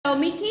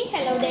Miki.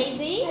 Hello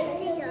Daisy. Hello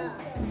teacher.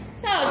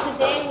 So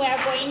today we are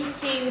going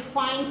to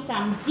find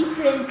some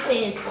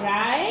differences,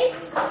 right?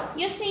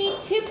 You see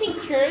two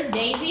pictures.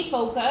 Daisy,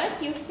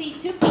 focus. You see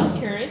two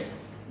pictures.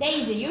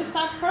 Daisy, you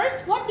start first.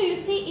 What do you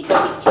see in the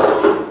picture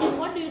 1 and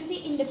what do you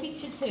see in the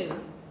picture 2?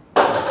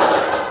 I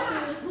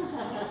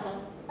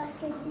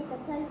can see the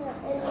panda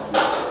in the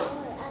picture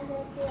 1 and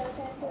then see a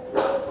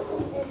kangaroo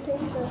in picture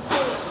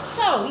 2.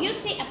 So you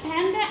see a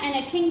panda and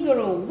a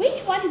kangaroo. Which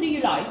one do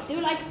you like? Do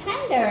you like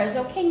pandas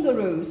or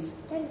kangaroos?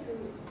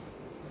 Kangaroo.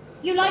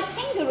 You like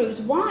kangaroos.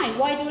 Why?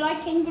 Why do you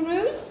like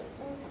kangaroos?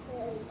 That's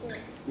very cute.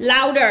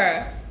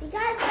 Louder.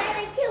 Because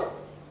they're cute.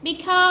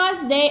 Because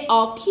they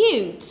are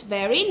cute.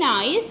 Very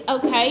nice.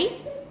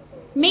 Okay.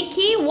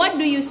 Miki, what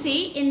do you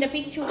see in the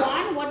picture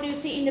 1? What do you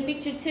see in the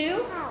picture 2?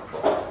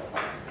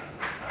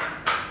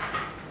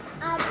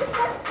 This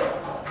one.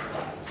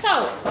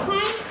 So,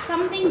 find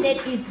something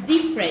that is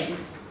different.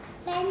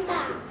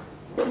 Panda.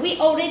 We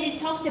already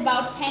talked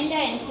about panda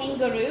and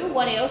kangaroo.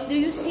 What else do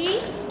you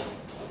see?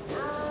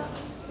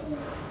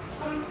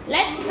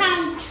 Let's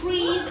count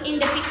trees in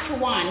the picture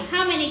 1.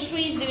 How many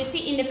trees do you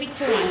see in the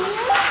picture 1?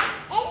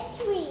 And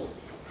 3.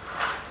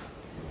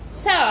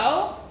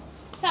 So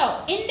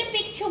in the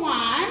picture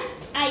 1,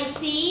 I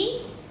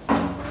see.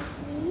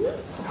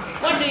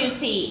 What do you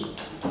see?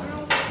 I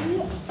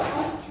see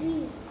a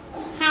tree.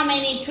 How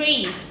many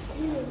trees?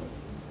 2.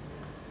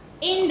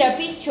 In the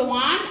picture 1,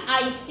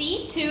 I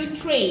see 2 trees. I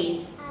see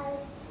 2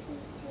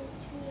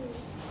 trees.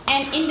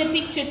 And in the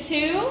picture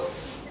 2,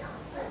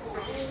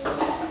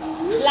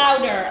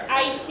 louder.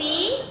 I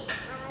see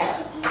I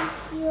see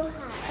 2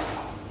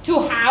 houses.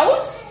 2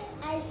 houses.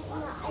 I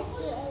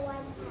see a 1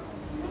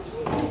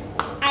 house.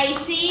 I see I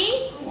see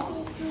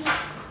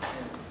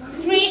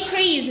 3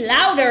 trees.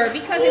 Louder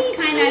because it's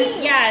kind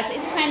of, yes,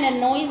 it's kind of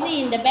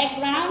noisy in the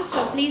background,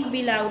 so please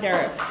be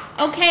louder.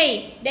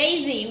 Okay,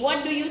 Daisy,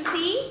 what do you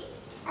see?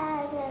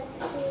 I can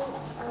see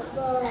a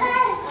bird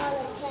on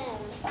a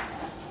fence.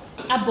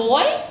 A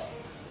boy?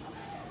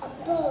 A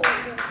bird.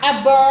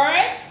 A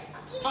bird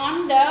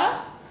on the I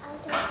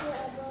can see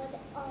a bird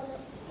on a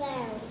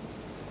fence.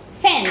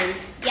 fence.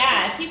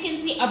 Yes, you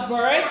can see a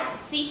bird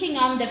sitting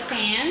on the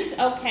fence.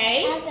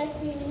 Okay. I can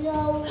see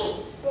no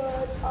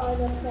bird on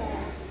the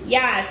fence.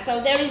 Yeah,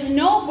 so there is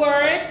no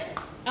bird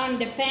on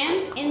the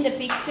fence in the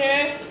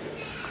picture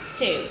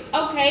 2.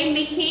 Okay,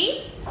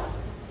 Miki,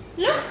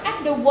 look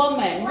at the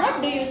woman.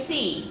 What do you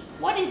see?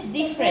 What is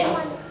different?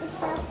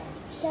 It's a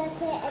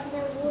shirt and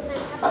the woman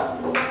have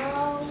a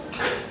long.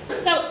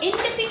 So in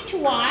the picture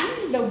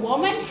 1, the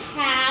woman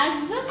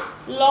has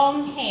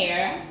long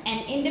hair,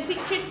 and in the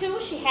picture 2,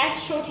 she has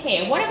short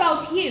hair. What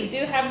about you? Do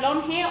you have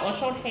long hair or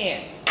short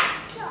hair?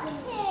 Short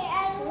hair.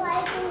 I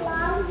like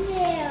long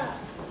hair.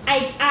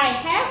 I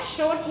have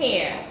short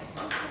hair.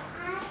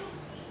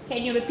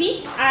 Can you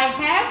repeat? I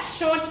have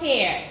short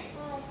hair.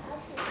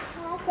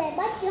 Okay,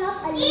 but you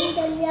have a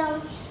little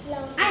long.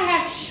 I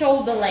have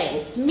shoulder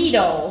length,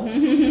 middle.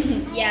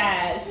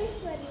 Yes. This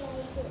one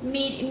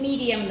like it.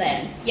 Medium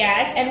length.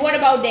 Yes. And what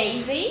about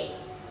Daisy?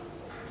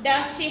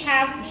 Does she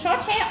have short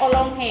hair or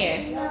long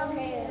hair? Long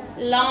hair.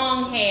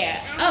 Long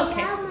hair.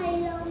 Okay. I love my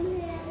long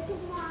hair too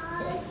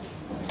much.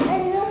 I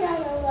love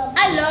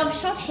I love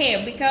short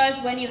hair because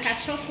when you have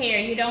short hair,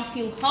 you don't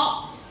feel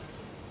hot.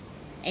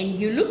 And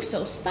you look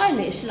so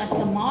stylish like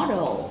a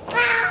model.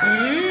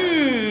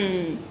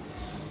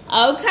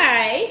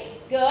 Okay,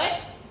 good.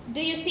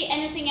 Do you see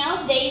anything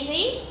else,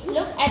 Daisy?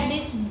 Look at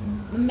this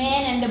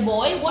man and the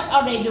boy. What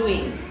are they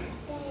doing?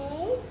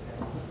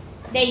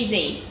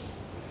 Daisy.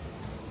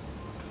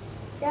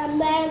 The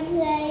man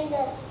playing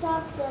the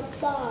soccer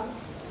ball.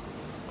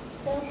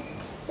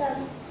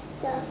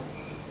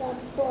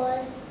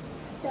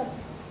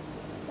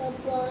 The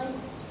boys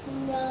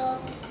know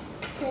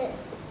it.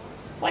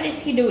 What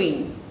is he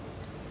doing?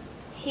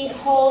 He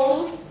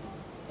holds.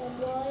 The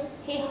boys.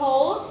 He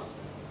holds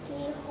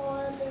He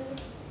holding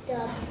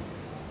the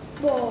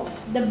ball.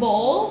 the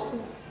ball.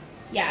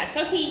 Yeah,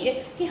 so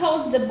he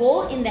holds the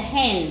ball in the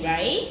hand,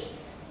 right?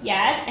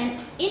 Yes, and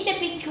in the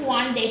picture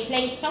 1 they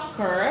play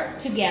soccer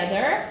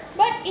together,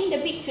 but in the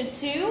picture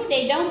 2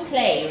 they don't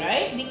play,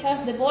 right?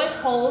 Because the boy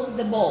holds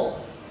the ball.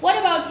 What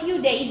about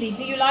you, Daisy?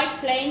 Do you like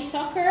playing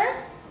soccer?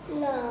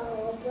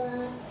 No,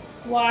 but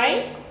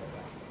Why?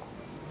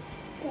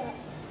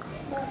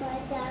 my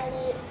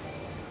daddy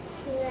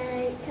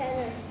play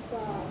tennis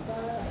ball,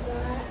 but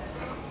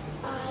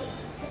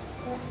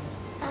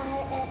I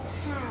at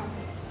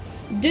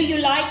house. Do you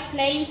like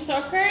playing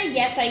soccer?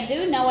 Yes, I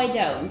do. No, I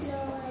don't. No,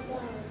 I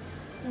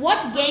don't.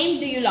 What game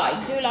do you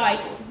like? Do you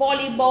like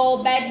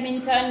volleyball,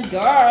 badminton?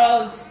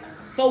 Girls,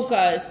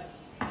 focus.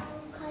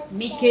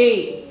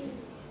 Miki,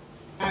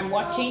 I'm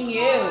watching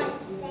you.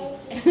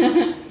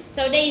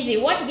 So Daisy,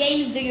 what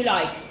games do you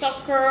like?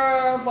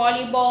 Soccer,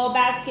 volleyball,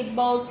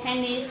 basketball,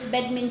 tennis,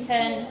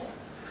 badminton?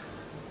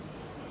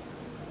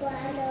 But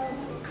I don't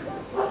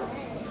want to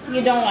play.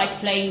 You don't like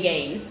playing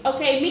games.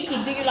 Okay, Miki,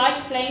 do you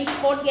like playing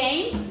sport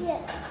games? Yes.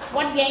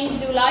 What games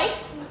do you like?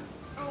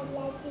 I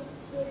like to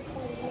do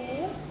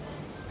tennis.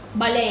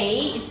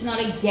 Ballet, it's not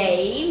a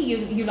game.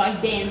 You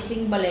like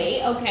dancing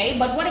ballet, okay.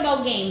 But what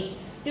about games?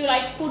 Do you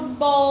like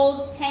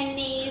football,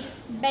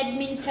 tennis,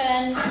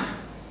 badminton? I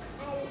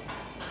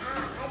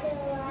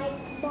don't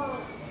like ball.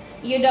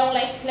 You don't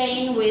like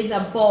playing with a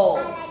ball.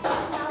 I like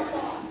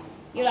snowball.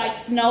 You like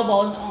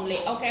snowballs only.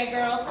 Okay,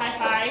 girls, high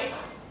five.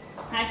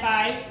 High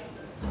five.